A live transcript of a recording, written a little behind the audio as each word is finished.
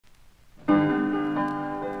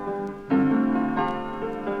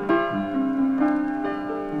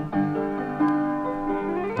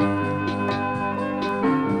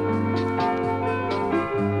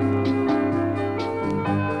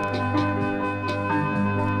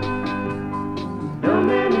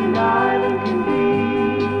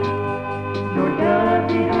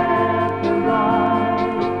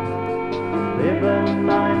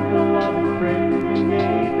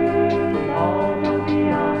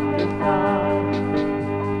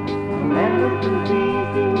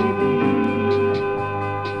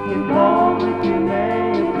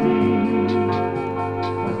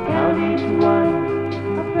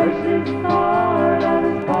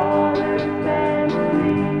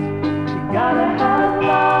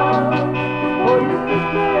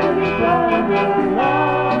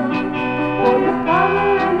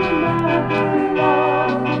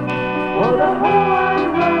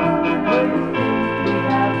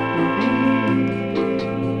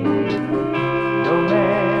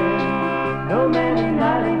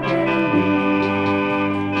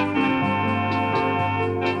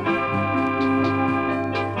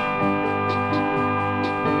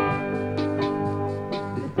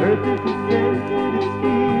this is sensitive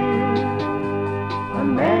steel, a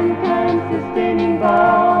mankind's sustaining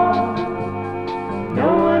bond. No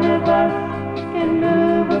one of us can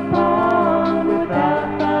move upon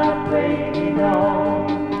without vibrating on.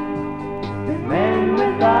 This man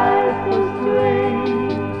with eyes so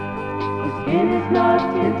strange, his skin is not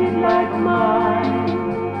tinted like mine,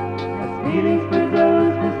 has feelings for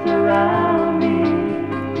those who surround me,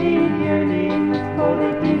 these yearnings for the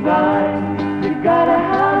divine. You gotta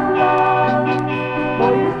have love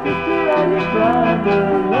for your sister and your brother,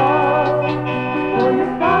 love for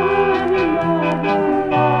your father and your mother,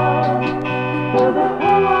 love for the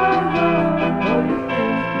whole wide world, for you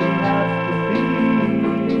simply have to be.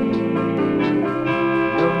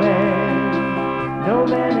 No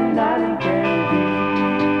man in island can be.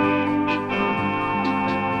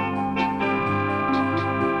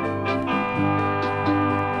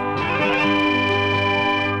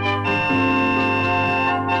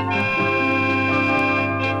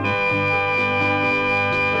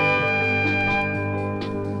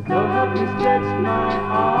 So help me stretch my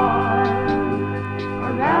arms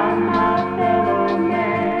around my fellow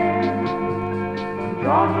man,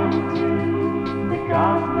 draw him to the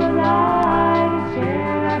gospel light,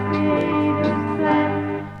 share our Creator's plan.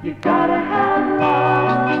 You gotta have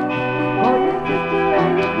love for your sister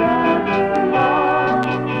and your brother, love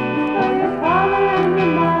for your father and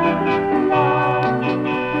your mother, love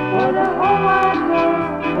for the whole wide world,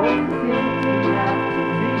 for you simply have to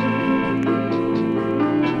be.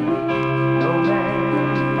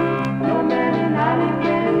 No man in island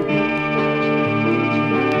can be.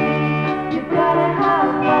 You gotta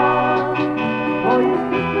have love for your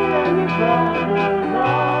sister and your brother,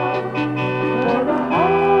 love for the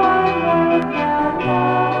whole wide world, have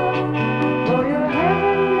love for your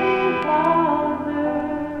heavenly Father,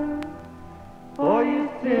 for you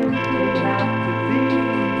simply have to be.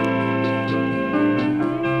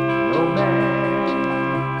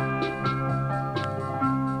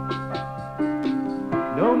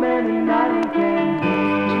 No man in